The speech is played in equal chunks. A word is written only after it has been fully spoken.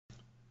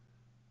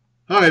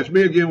Hi, it's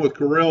me again with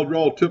Corel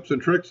Draw Tips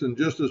and Tricks. And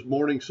just this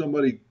morning,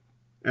 somebody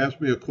asked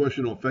me a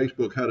question on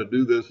Facebook how to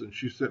do this, and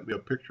she sent me a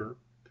picture.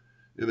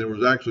 And there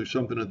was actually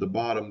something at the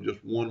bottom,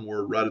 just one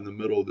word right in the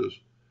middle of this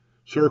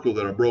circle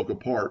that I broke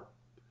apart.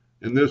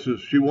 And this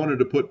is, she wanted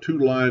to put two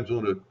lines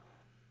on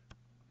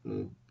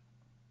a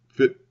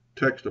fit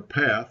text a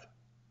path.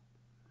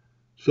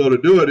 So to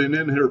do it, and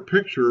in her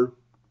picture,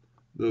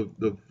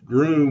 the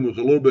groom was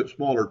a little bit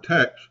smaller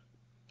text.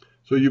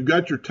 So you've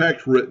got your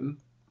text written.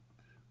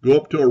 Go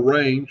up to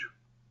Arrange,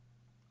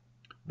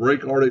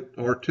 break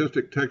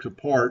artistic text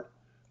apart,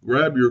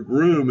 grab your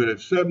groom, and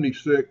it's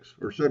 76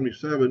 or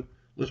 77.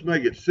 Let's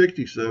make it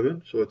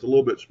 67, so it's a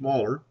little bit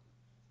smaller.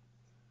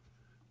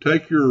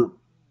 Take your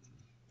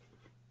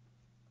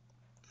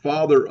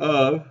father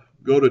of,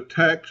 go to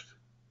text,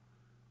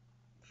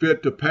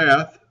 fit to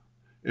path,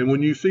 and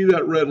when you see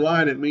that red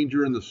line, it means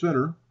you're in the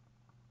center.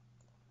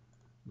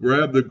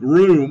 Grab the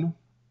groom,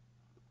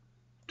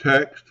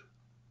 text,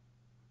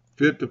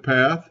 fit to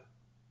path,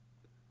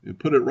 and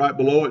put it right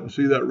below it and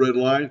see that red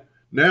line.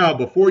 Now,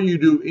 before you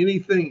do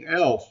anything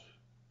else,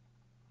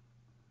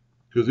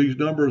 because these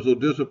numbers will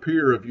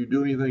disappear if you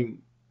do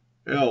anything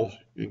else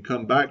and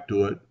come back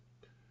to it,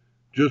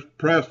 just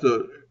press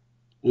the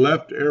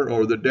left arrow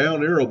or the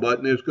down arrow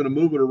button. It's going to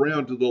move it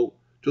around to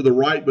the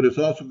right, but it's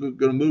also going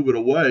to move it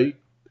away.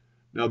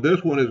 Now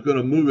this one is going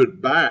to move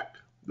it back,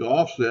 the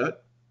offset.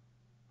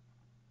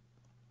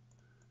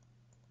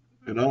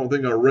 And I don't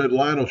think our red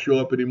line will show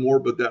up anymore,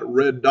 but that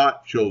red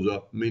dot shows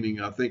up,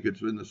 meaning I think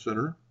it's in the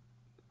center.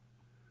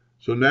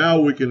 So now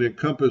we can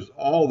encompass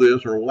all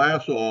this or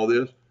lasso all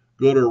this,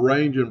 go to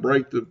Arrange and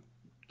break the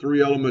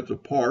three elements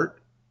apart.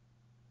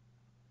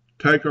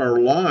 Take our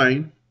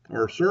line,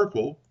 our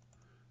circle,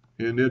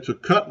 and it's a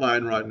cut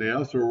line right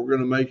now, so we're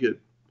going to make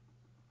it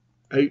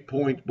 8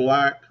 points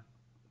black.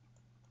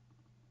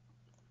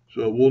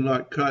 So it will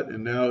not cut,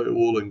 and now it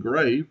will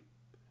engrave.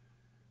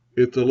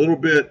 It's a little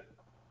bit,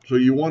 so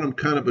you want them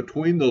kind of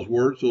between those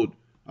words. So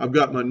I've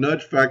got my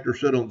nudge factor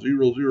set on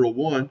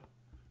 001.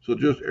 So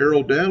just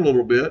arrow down a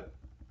little bit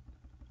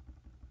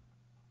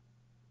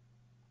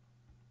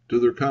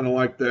till they're kind of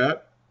like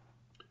that.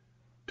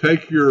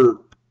 Take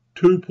your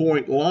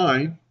 2-point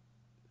line,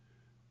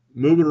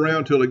 move it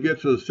around till it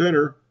gets to the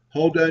center,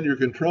 hold down your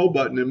control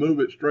button and move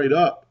it straight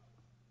up.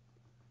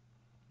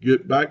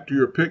 Get back to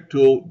your pick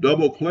tool,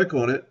 double click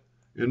on it,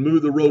 and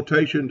move the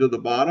rotation to the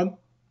bottom.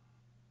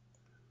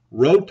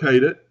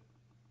 Rotate it.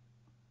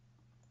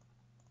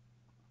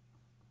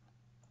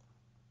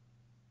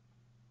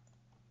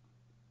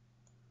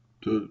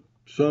 To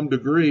some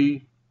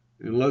degree,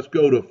 and let's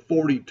go to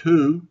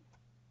 42.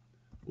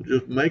 We'll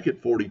just make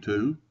it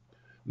 42.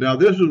 Now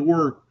this is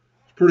where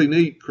it's pretty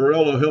neat.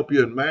 Corel will help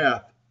you in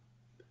math.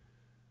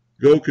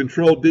 Go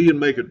Control D and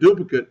make a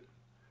duplicate.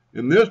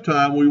 And this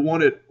time we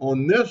want it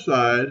on this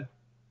side.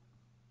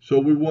 So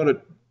we want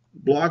to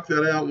block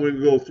that out. We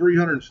go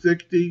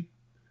 360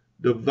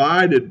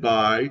 divided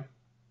by,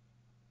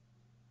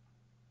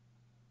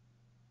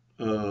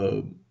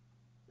 not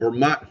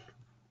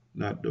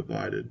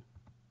divided,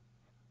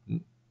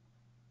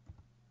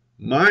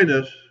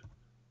 minus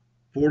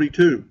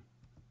 42.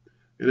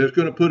 And it's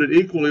going to put it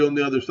equally on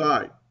the other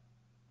side.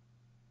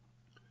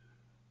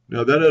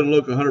 Now that doesn't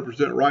look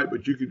 100% right,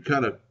 but you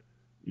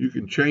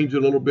can change it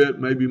a little bit,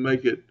 maybe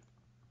make it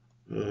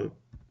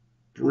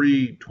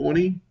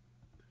 320,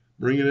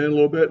 bring it in a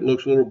little bit, it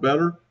looks a little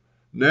better.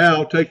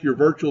 Now take your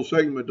virtual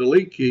segment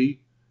delete key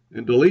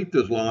and delete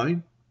this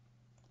line.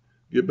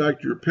 Get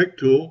back to your pick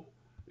tool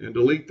and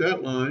delete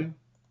that line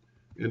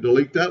and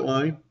delete that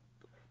line.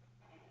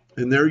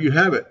 And there you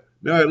have it.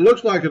 Now it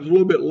looks like it's a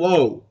little bit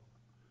low,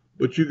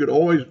 but you could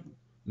always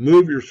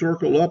move your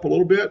circle up a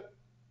little bit.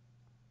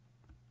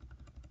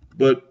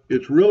 But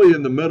it's really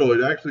in the middle.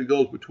 It actually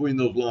goes between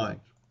those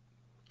lines.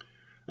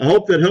 I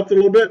hope that helped a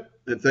little bit,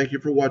 and thank you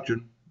for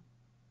watching.